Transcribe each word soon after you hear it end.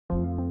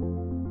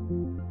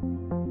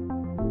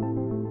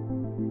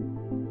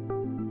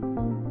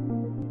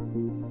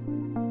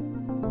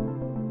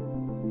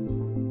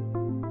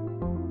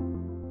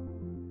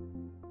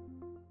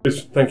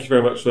Thank you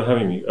very much for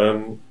having me.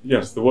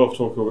 Yes, the World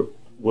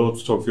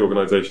Photography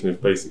Organisation is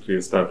basically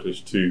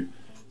established to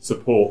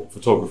support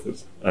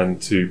photographers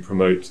and to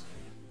promote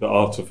the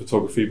art of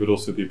photography, but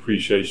also the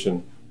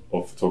appreciation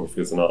of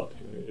photography as an art.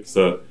 It's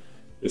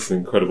an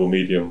incredible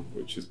medium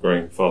which is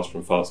growing faster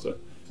and faster,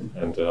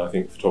 and I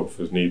think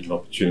photographers need an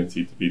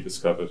opportunity to be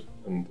discovered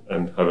and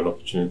have an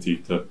opportunity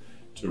to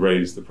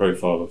raise the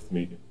profile of the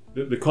medium.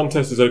 The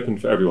contest is open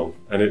for everyone,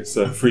 and it's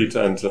free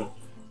to enter.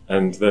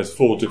 And there's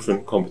 4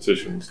 different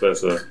competitions.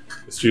 There's a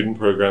student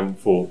program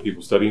for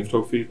people studying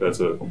photography.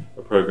 There's a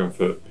program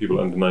for people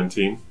under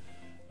 19.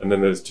 And then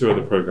there's 2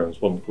 other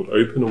programs, one called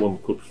Open and one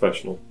called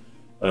Professional.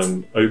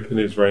 Open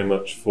is very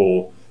much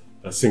for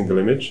a single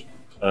image,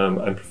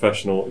 and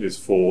Professional is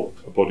for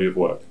a body of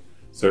work.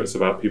 So it's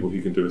about people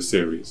who can do a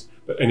series,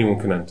 but anyone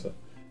can enter,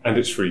 and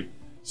it's free.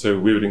 So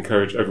we would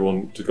encourage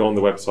everyone to go on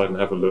the website and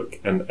have a look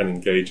and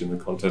engage in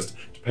the contest,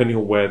 depending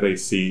on where they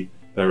see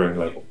their own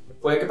level.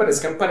 Puede que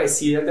parezcan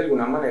parecidas de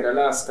alguna manera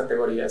las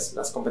categorías,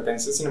 las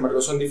competencias, sin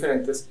embargo son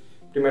diferentes.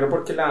 Primero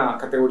porque la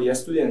categoría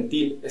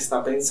estudiantil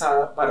está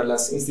pensada para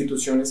las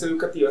instituciones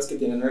educativas que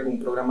tienen algún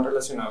programa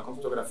relacionado con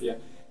fotografía,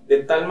 de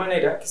tal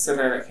manera que se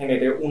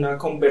genere una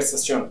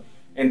conversación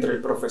entre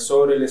el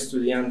profesor, el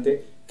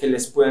estudiante, que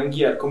les puedan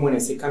guiar como en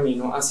ese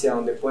camino hacia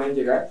donde pueden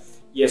llegar,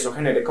 y eso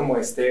genere como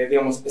este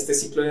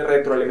ciclo de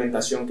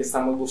retroalimentación que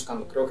estamos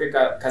buscando. Creo que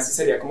casi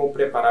sería como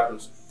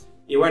prepararlos.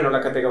 Y bueno,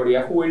 la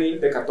categoría juvenil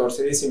de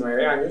 14 a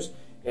 19 años,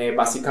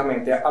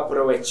 básicamente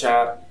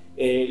aprovechar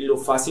lo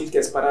fácil que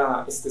es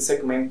para este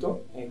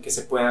segmento, que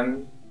se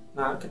puedan,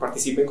 que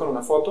participen con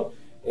una foto.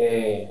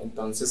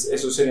 Entonces,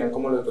 esos serían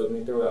como los 2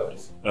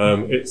 motivadores.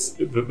 It's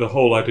the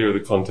whole idea of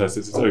the contest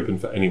is it's open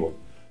for anyone,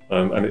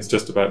 and it's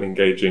just about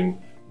engaging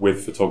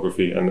with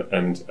photography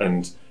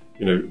and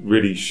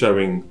really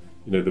showing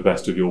the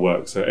best of your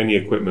work. So any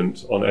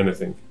equipment on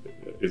anything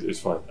is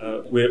fine.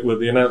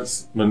 The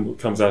announcement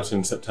comes out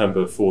in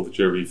September for the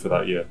jury for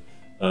that year.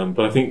 But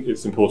I think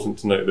it's important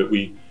to note that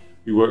we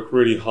work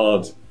really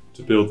hard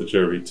to build the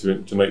jury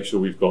to make sure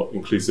we've got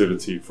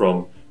inclusivity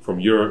from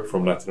Europe,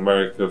 from Latin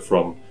America,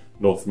 from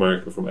North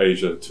America, from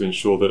Asia, to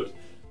ensure that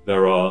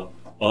there are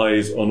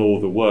eyes on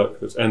all the work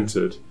that's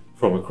entered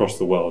from across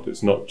the world.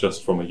 It's not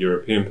just from a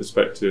European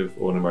perspective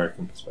or an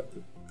American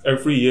perspective.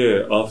 Every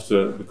year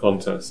after the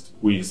contest,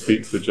 we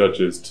speak to the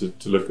judges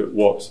to look at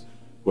what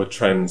were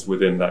trends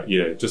within that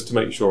year, just to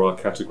make sure our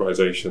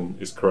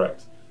categorization is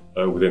correct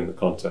within the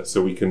contest,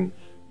 so we can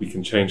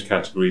change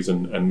categories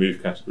and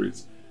move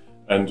categories.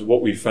 And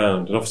what we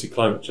found, and obviously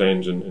climate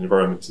change and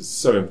environment is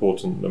so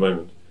important at the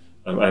moment,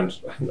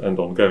 and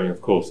ongoing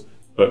of course,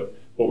 but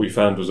what we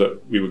found was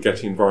that we were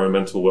getting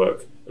environmental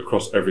work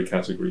across every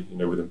category,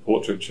 within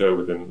portraiture,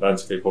 within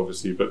landscape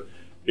obviously, but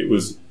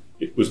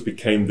it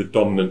became the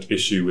dominant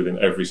issue within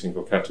every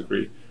single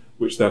category,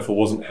 which therefore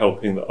wasn't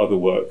helping the other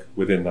work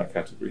within that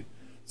category.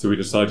 So we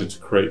decided to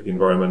create the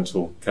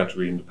environmental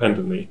category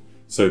independently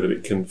so that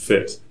it can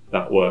fit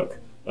that work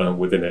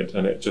within it,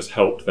 and it just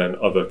helped then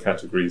other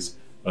categories,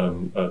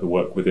 the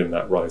work within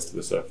that, rise to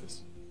the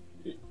surface.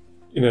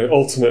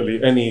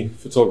 Ultimately any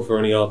photographer,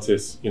 any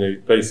artist,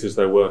 bases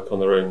their work on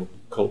their own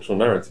cultural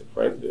narrative,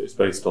 right? It's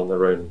based on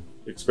their own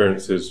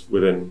experiences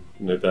within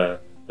their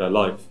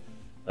life.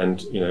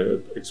 And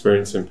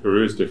experience in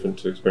Peru is different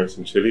to experience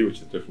in Chile,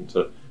 which is different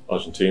to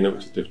Argentina,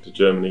 which is different to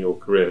Germany or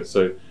Korea.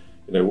 So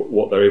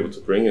what they're able to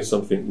bring is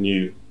something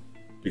new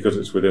because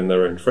it's within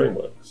their own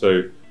framework.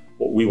 So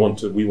what we want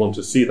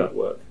to see that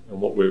work, and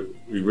what we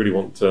really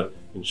want to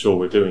ensure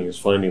we're doing is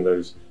finding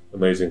those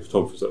amazing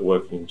photographers that are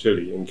working in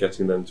Chile and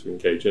getting them to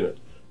engage in it,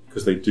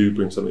 because they do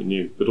bring something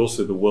new, but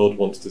also the world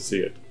wants to see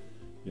it,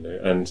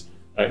 and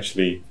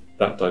actually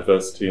that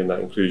diversity and that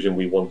inclusion,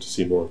 we want to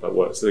see more of that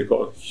work. So they've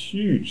got a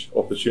huge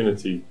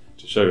opportunity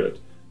to show it.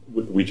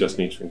 We just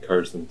need to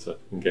encourage them to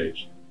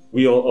engage.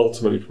 We are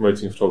ultimately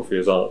promoting photography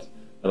as art,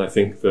 and I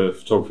think the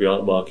photography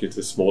art market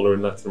is smaller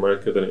in Latin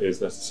America than it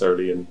is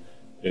necessarily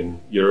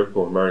in Europe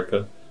or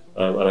America.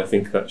 And I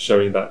think that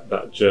showing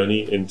that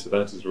journey into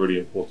that is a really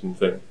important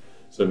thing.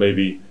 So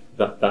maybe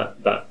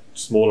that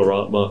smaller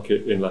art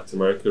market in Latin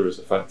America is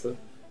a factor,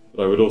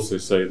 but I would also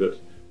say that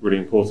really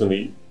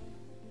importantly,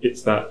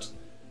 it's that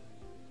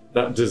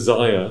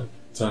desire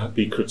to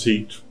be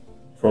critiqued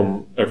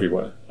from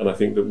everywhere. And I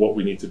think that what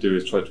we need to do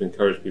is try to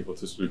encourage people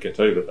to sort of get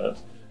over that,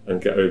 and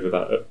get over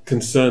that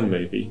concern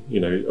maybe,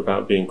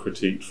 about being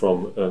critiqued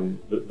from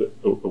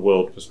the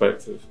world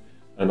perspective.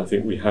 And I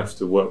think we have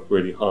to work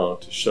really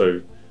hard to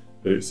show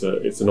that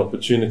it's an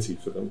opportunity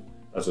for them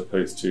as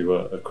opposed to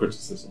a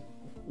criticism.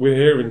 We're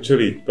here in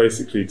Chile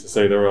basically to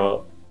say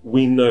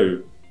we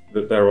know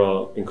that there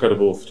are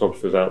incredible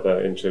photographers out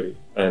there in Chile,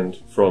 and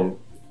from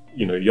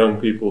young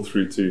people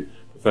through to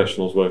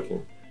professionals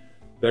working.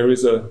 There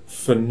is a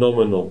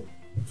phenomenal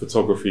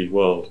photography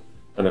world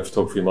and a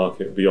photography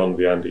market beyond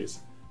the Andes,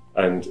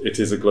 and it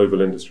is a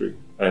global industry.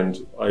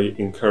 And I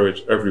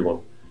encourage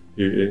everyone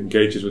who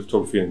engages with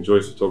photography and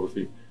enjoys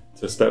photography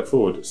to step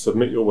forward,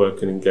 submit your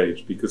work and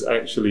engage, because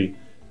actually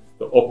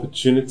the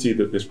opportunity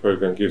that this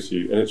program gives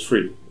you, and it's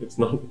free, it's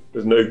not,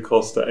 there's no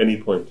cost at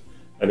any point,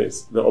 and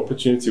it's the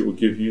opportunity it will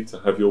give you to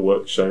have your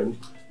work shown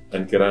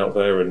and get out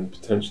there and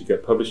potentially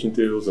get publishing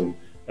deals and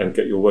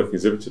get your work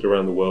exhibited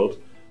around the world,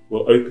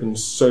 will open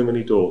so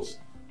many doors.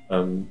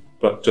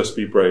 But just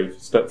be brave,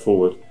 step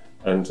forward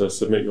and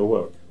submit your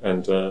work,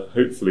 and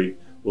hopefully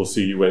we'll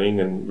see you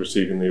winning and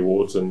receiving the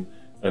awards and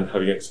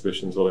having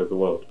exhibitions all over the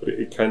world. But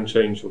it can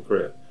change your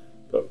career,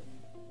 but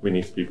we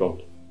need to be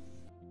bold.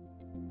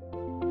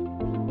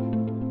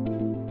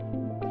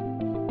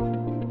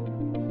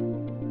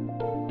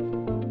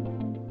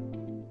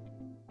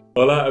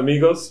 Hola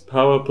amigos,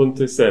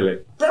 PAWA.cl.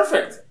 Perfect.